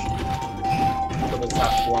dash. Double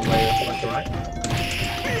tap one way left to right.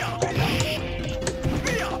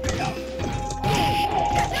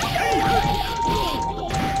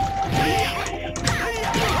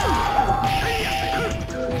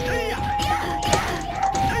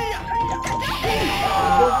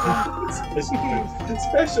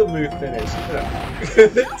 Special move finish.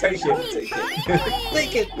 Take it.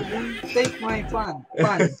 Take it. Take my fun.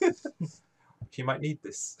 Fun. You might need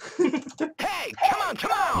this. Hey, come on!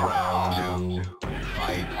 Round 2,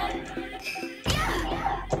 fight.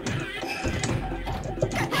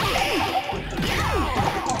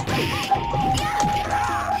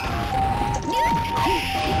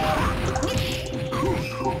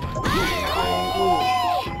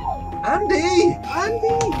 Andy!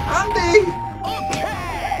 Okay. I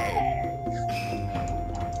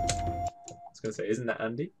was gonna say, isn't that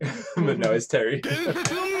Andy? But no, it's Terry. Round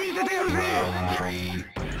 3,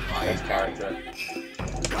 Best character.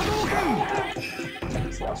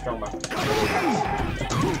 See how strong man.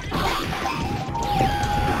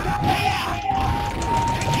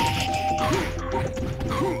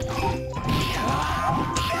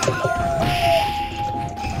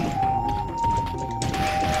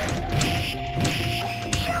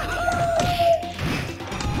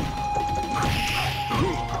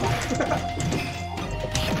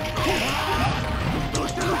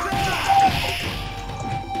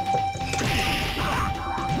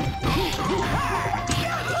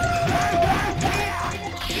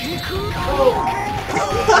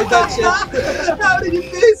 I dodged it. How did you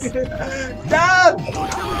miss? Damn!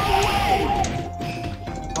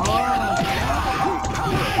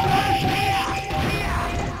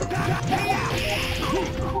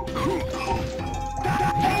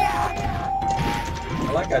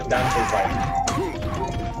 I like how Dance is like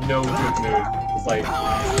no good mood. It's like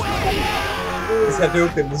his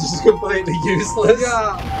Hadouken is just completely useless.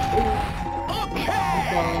 Yeah.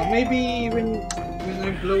 Maybe when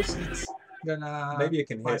I'm close, it's gonna. Maybe it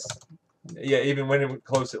can hit. Yeah, even when it's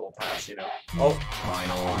close, it will pass, you know. Oh.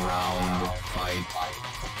 Final round, fight.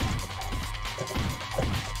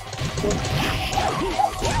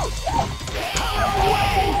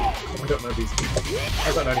 I don't know these.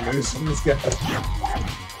 I don't know any moves from this guy.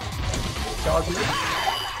 Charging.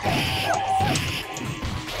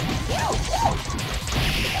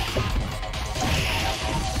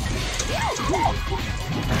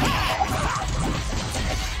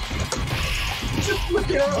 Just look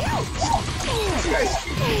it up. This guy's...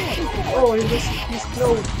 Oh, he's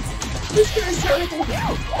slow. This guy's terrible.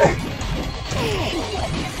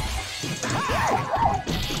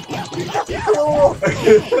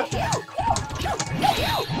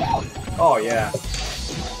 Oh yeah.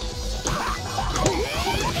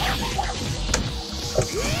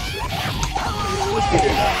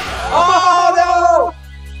 Oh no!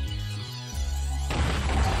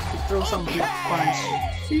 Throw some big punch.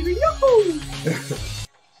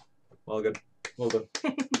 Well good. Well done.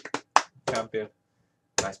 Champion.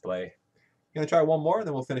 Nice play. You gonna try one more and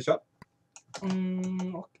then we'll finish up?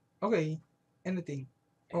 Okay. Anything.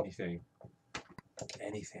 Anything.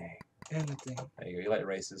 Anything. Anything. There you go. You like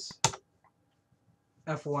races.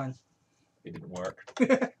 F1. It didn't work. How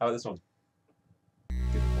about this one?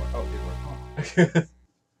 Didn't work. Oh, it did work. Have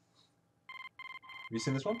you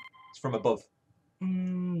seen this one? It's from above.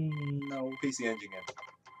 No. PC Engine game.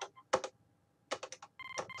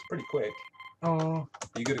 It's pretty quick. Oh.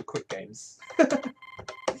 Are you good at quick games? I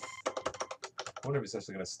wonder if it's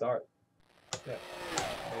actually going to start. Yeah,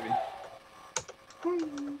 maybe.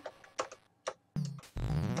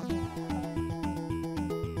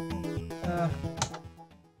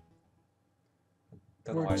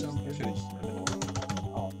 Don't know why I should have just in the middle.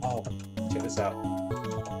 Oh, check this out. Oh,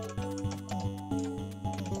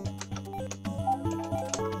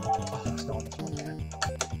 it's not on this one, man.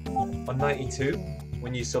 On 92,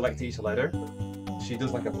 when you select each letter, she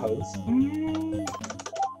does like a pose.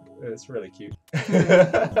 It's really cute.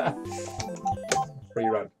 Free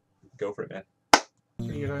run. Go for it, man.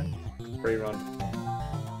 Free run. Free run.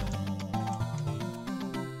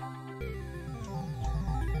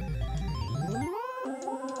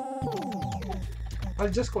 I'll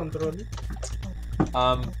just control it.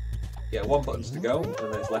 Yeah, one button's to go, and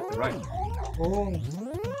then it's left and right. Oh.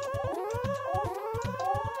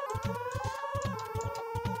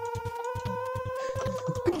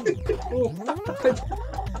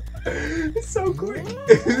 It's so quick.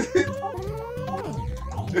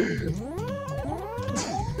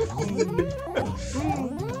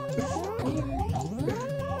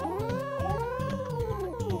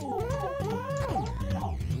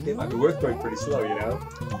 It might be worth going pretty slow, you know.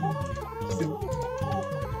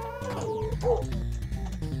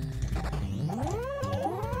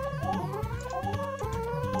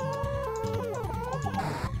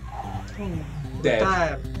 Dead.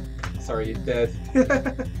 Time. Sorry, you're dead.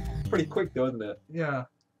 Pretty quick though, isn't it? Yeah.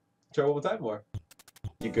 Try one more time or?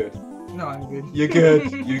 You're good. No, I'm good. You're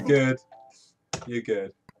good. You're good. You're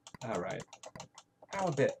good. Alright. How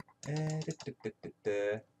a bit.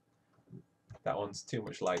 That one's too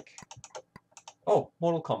much like... Oh,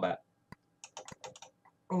 Mortal Kombat.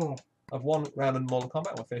 Oh. I've one round in Mortal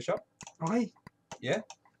Kombat. We'll finish up. Okay. Yeah?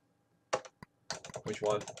 Which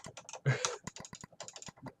one?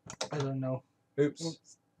 I don't know. Oops.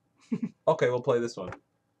 Okay, we'll play this one.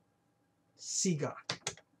 Sega.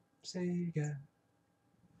 Sega.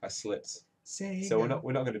 I slipped. Sega. So we're not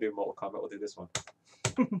going to do Mortal Kombat. We'll do this one.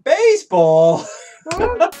 Baseball.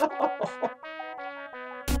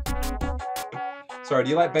 Sorry, do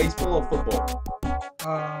you like baseball or football?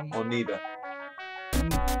 Or neither?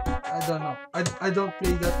 I don't know. I don't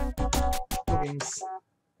play that games.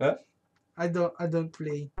 Huh? I don't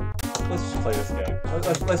play. Let's just play this game.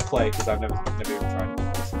 Let's play because I've never even tried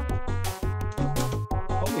this.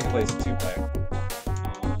 Hopefully you can play as a 2-player.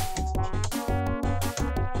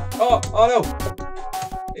 Oh no!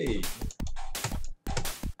 Hey.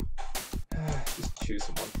 Just choose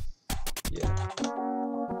someone. Yeah.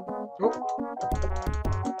 Oh.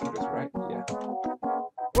 That goes right. Yeah.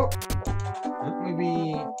 Oh. Maybe.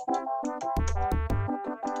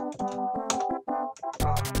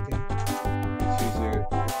 Okay. Choose your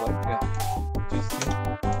play. Yeah. Choose team.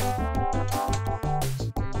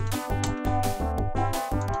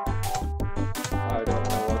 I don't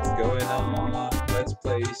know what's going on. Let's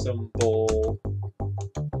play some ball.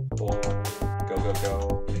 Ball. Go, go, go.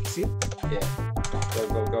 Exit. Yeah. Go,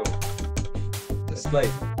 go, go. Let's play.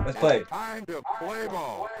 Let's play. Time to play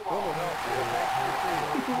ball.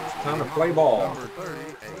 Time to play ball. Number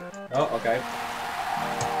 38. Oh, okay.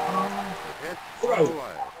 Hit Throw.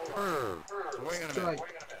 away. Curve. Swing and a miss. Strike.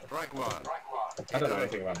 Strike one. I don't know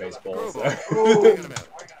anything about baseball, so. Swing and a miss.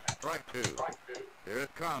 Strike 2. Here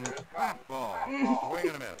it comes. Fastball. Swing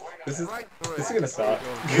and a miss. This is Strike 3. this is gonna suck.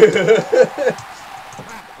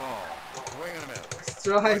 Fastball. Swing and a miss.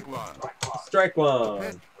 Strike. 1. Strike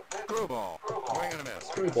one. Screwball. Swing and a miss.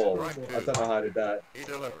 Screwball. Strike 2. I don't know how to do that. He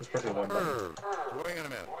delivers. It's probably one button. Curve. Swing and a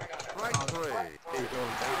miss. Strike 3. He goes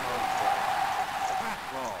down on strike.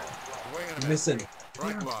 Fastball. Swing and a miss. Missing.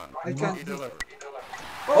 Strike 1. I can't. He delivers.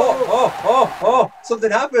 Oh!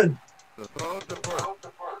 Something happened. The throw to first.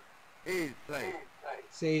 He's safe.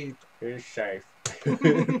 Save. He's safe.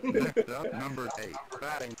 Next up, number 8.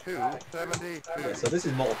 Batting 272. Okay, so this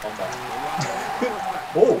is Mortal Kombat.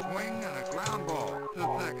 Oh! Swing and a ground ball to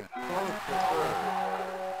second. Close to third.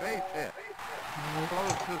 Base hit.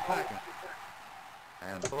 Close to second.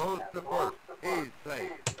 And close to first. He's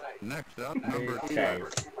safe. Next up, number 2.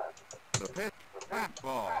 The pitch.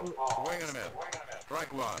 Fastball. Swing and a miss.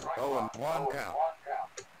 Strike 1. 0-1 count.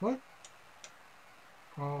 What?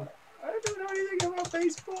 Oh. I don't know anything about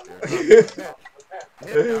baseball. Here comes the pitch.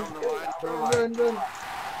 Hit down the line to right.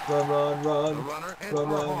 Run, run. Run, The runner hits run,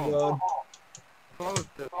 for run, home. run. Close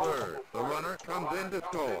to third. The runner comes in to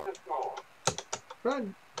score.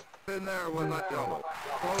 Run. In there was a double.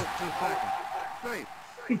 Close to second. Safe.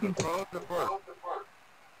 The throw to first.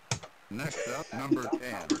 Next up, number 10.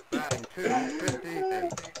 Batting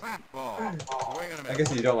 258. Fastball. Swing and a miss. I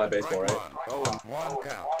guess you don't like baseball, Strike right? 1. 0-1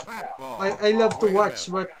 count. Fastball. I love to Swing and a watch, miss.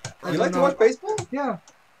 but I You don't like to know. watch baseball? Yeah,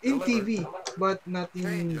 in TV, but not in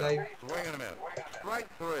Change up. live. Swing and a miss. Strike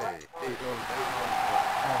 3. He goes down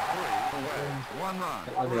on strike. 3 away. 1 run.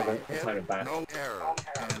 Let me have a 3 time hit. back. No errors.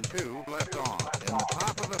 And 2 left on. In the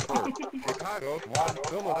top of the first, Chicago's 1,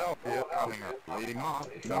 Philadelphia coming up. Leading off,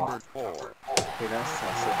 number 4. Okay, that's so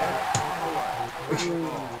bad. On the way.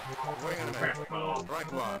 Fastball. Swing and a miss.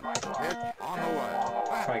 Strike 1. Pitch on the way.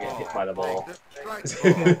 Try and get hit by the ball. Takes it. Strike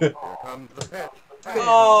 4. Here comes the pitch.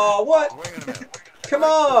 Oh, what? Swing and a miss. Come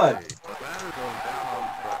on! The batter goes down on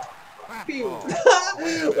strike. Pew.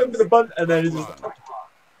 Fastball. Went for the bunt and then he just.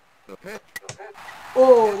 The pitch.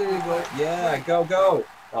 Oh, there you go. Yeah, go, go.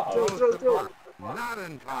 Uh-oh. Throw, throw. Not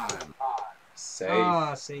in time. Save.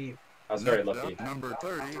 Ah, save. I was very Next lucky. up, number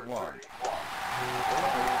 31.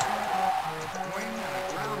 Swing and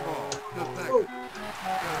a ground ball to second. Oh.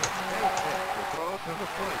 Base hit to throw to the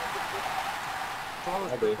plate.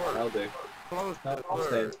 Close I'll to do. first. I'll do. Close No, to I'm staying.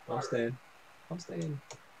 third. I'm staying. I'm staying.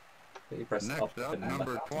 Then you press Next up up, and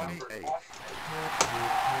number left. 28.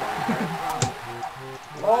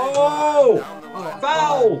 Oh! Down the line.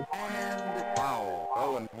 Foul! And foul.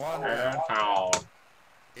 0-1. And foul.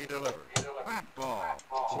 He delivers. Fastball.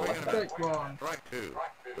 Swing and a miss. Strike one. Strike 2.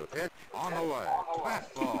 The pitch on the way.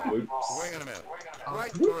 Fastball. Whoops. Swing and a miss.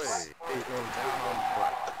 Strike 3. He goes down on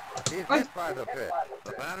strike. He's hit by the pitch.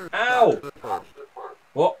 The batter Ow! stops at first.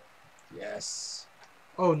 Oh! Yes.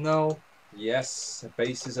 Oh no. Yes. The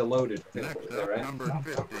bases are loaded. I think Next that's up, right. number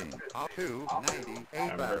 15. Up 298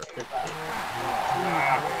 Number batter. 50.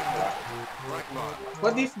 Strike 1.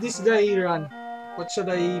 What if this guy run? What should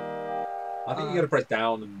I? I think you gotta press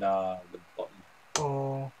down and the button.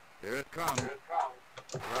 Oh. Here it comes. Ground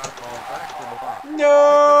ball back to the box.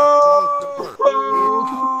 No!